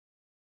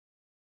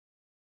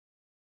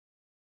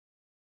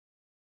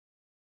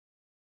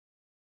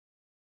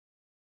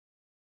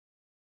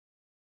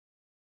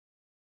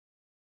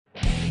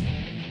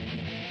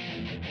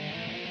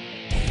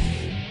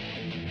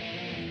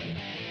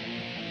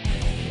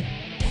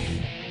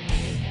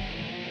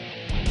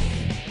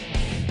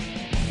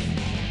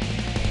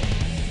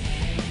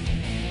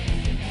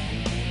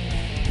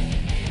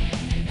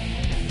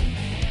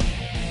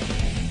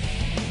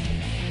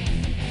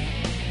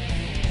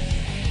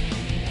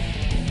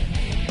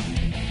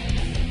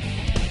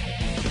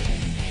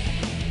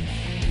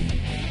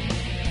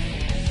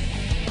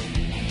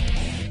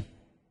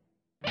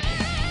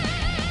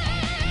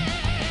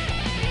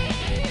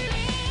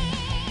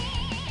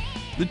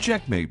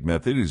Checkmate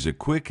method is a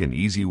quick and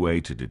easy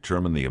way to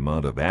determine the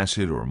amount of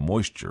acid or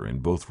moisture in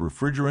both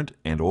refrigerant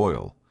and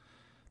oil.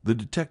 The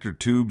detector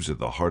tubes are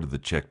the heart of the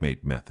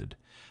Checkmate method.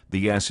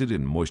 The acid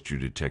and moisture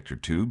detector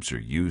tubes are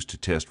used to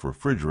test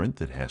refrigerant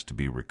that has to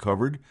be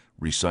recovered,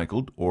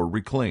 recycled, or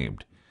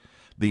reclaimed.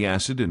 The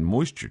acid and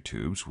moisture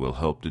tubes will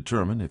help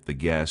determine if the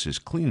gas is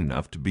clean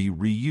enough to be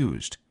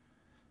reused.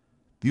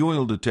 The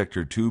oil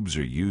detector tubes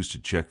are used to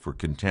check for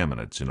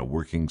contaminants in a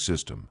working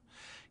system.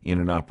 In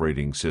an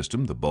operating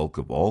system, the bulk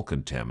of all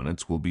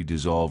contaminants will be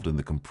dissolved in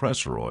the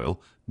compressor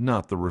oil,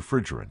 not the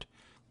refrigerant.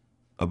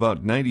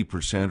 About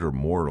 90% or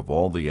more of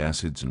all the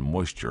acids and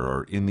moisture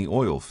are in the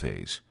oil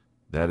phase.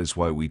 That is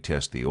why we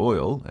test the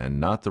oil and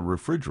not the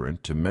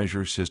refrigerant to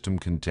measure system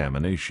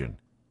contamination.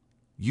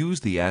 Use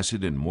the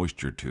acid and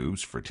moisture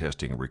tubes for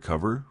testing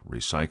recovered,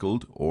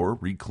 recycled, or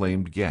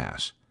reclaimed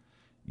gas.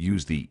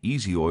 Use the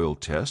Easy Oil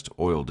Test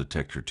oil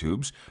detector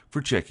tubes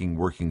for checking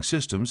working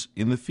systems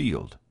in the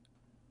field.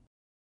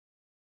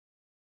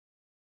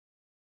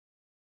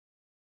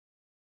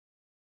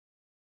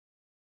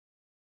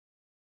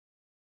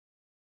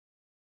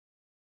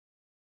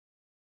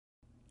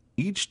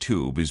 Each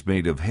tube is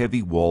made of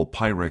heavy wall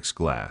Pyrex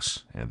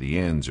glass, and the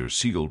ends are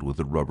sealed with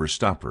a rubber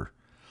stopper.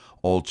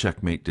 All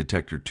Checkmate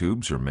detector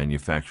tubes are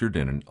manufactured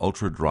in an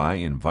ultra-dry,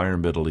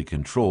 environmentally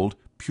controlled,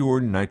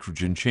 pure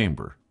nitrogen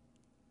chamber.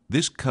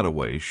 This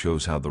cutaway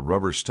shows how the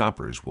rubber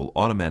stoppers will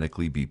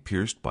automatically be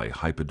pierced by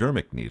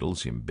hypodermic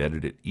needles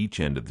embedded at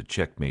each end of the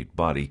Checkmate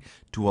body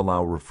to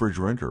allow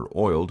refrigerant or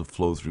oil to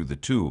flow through the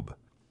tube.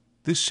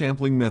 This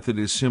sampling method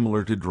is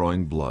similar to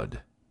drawing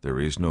blood. There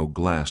is no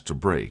glass to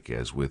break,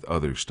 as with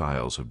other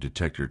styles of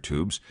detector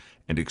tubes,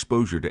 and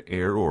exposure to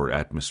air or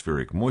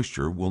atmospheric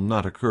moisture will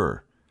not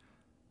occur.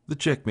 The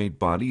Checkmate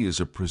body is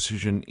a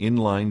precision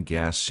inline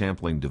gas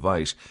sampling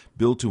device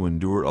built to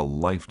endure a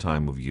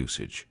lifetime of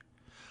usage.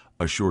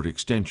 A short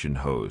extension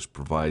hose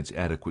provides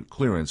adequate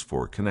clearance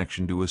for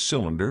connection to a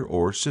cylinder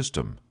or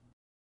system.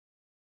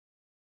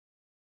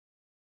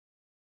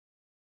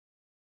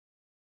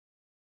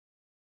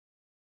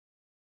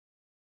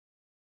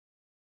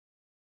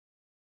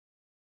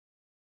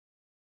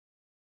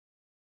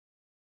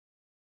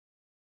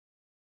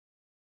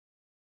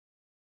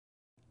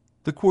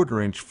 The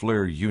quarter-inch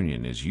flare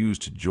union is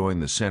used to join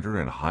the center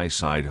and high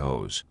side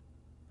hose.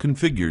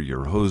 Configure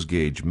your hose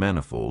gauge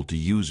manifold to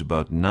use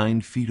about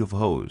 9 feet of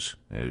hose,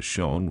 as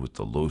shown with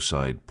the low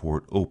side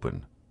port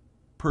open.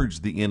 Purge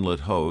the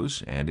inlet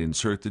hose and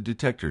insert the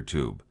detector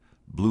tube,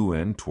 blue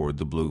end toward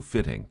the blue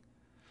fitting.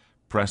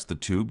 Press the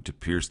tube to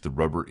pierce the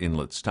rubber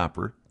inlet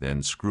stopper,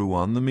 then screw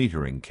on the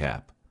metering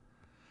cap.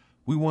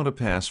 We want to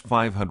pass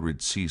 500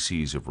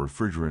 cc's of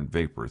refrigerant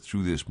vapor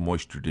through this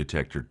moisture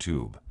detector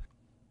tube.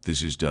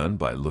 This is done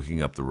by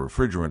looking up the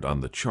refrigerant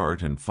on the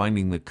chart and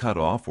finding the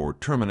cutoff or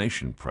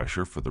termination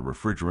pressure for the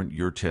refrigerant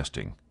you're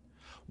testing.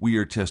 We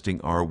are testing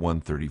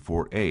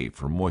R134A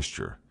for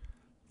moisture.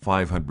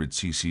 500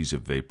 cc's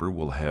of vapor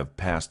will have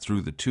passed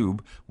through the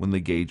tube when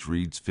the gauge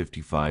reads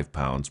 55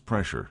 pounds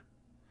pressure.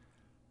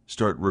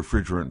 Start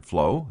refrigerant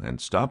flow and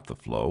stop the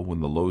flow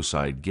when the low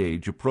side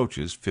gauge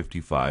approaches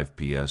 55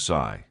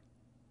 psi.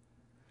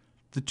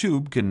 The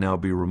tube can now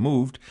be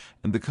removed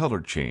and the color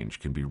change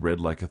can be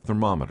read like a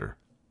thermometer.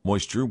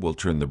 Moisture will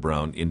turn the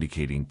brown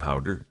indicating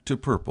powder to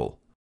purple.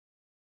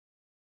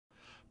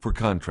 For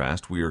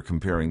contrast, we are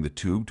comparing the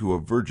tube to a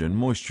virgin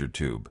moisture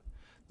tube.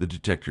 The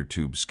detector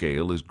tube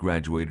scale is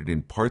graduated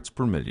in parts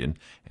per million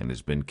and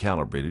has been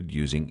calibrated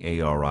using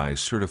ARI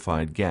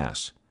certified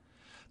gas.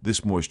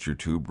 This moisture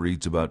tube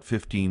reads about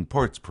 15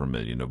 parts per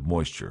million of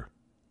moisture.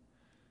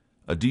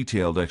 A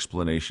detailed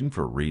explanation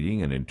for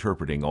reading and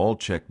interpreting all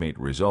Checkmate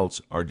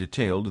results are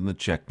detailed in the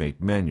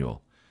Checkmate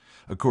manual.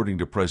 According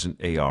to present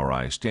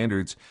ARI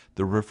standards,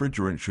 the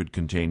refrigerant should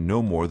contain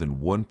no more than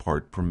 1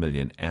 part per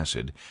million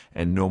acid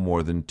and no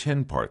more than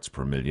 10 parts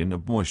per million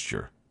of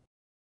moisture.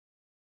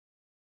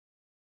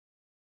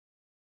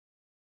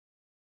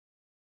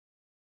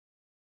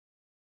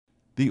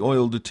 The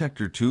oil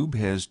detector tube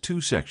has 2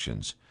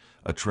 sections,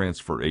 a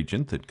transfer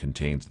agent that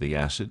contains the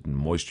acid and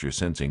moisture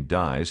sensing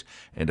dyes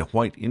and a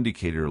white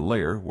indicator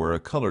layer where a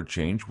color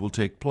change will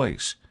take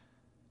place.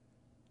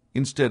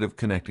 Instead of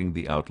connecting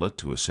the outlet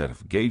to a set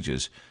of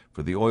gauges,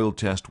 for the oil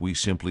test we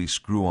simply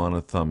screw on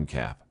a thumb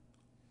cap.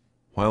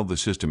 While the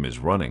system is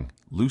running,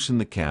 loosen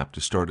the cap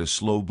to start a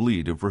slow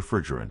bleed of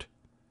refrigerant.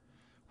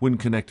 When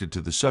connected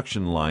to the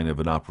suction line of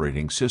an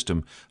operating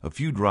system, a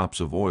few drops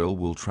of oil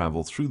will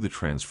travel through the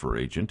transfer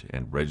agent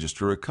and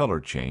register a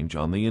color change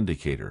on the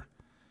indicator.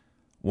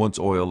 Once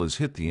oil has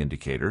hit the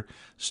indicator,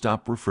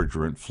 stop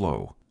refrigerant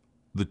flow.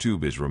 The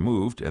tube is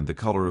removed and the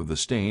color of the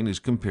stain is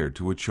compared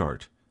to a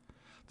chart.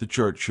 The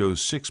chart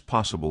shows 6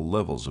 possible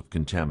levels of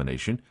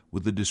contamination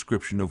with a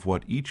description of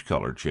what each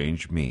color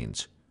change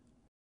means.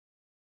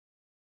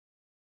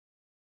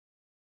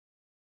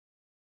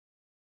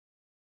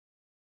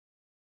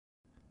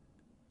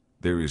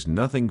 There is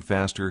nothing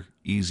faster,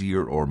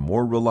 easier, or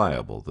more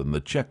reliable than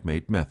the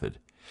Checkmate method.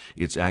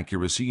 Its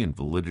accuracy and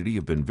validity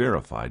have been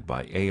verified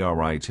by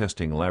ARI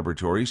testing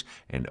laboratories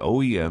and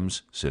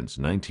OEMs since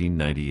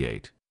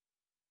 1998.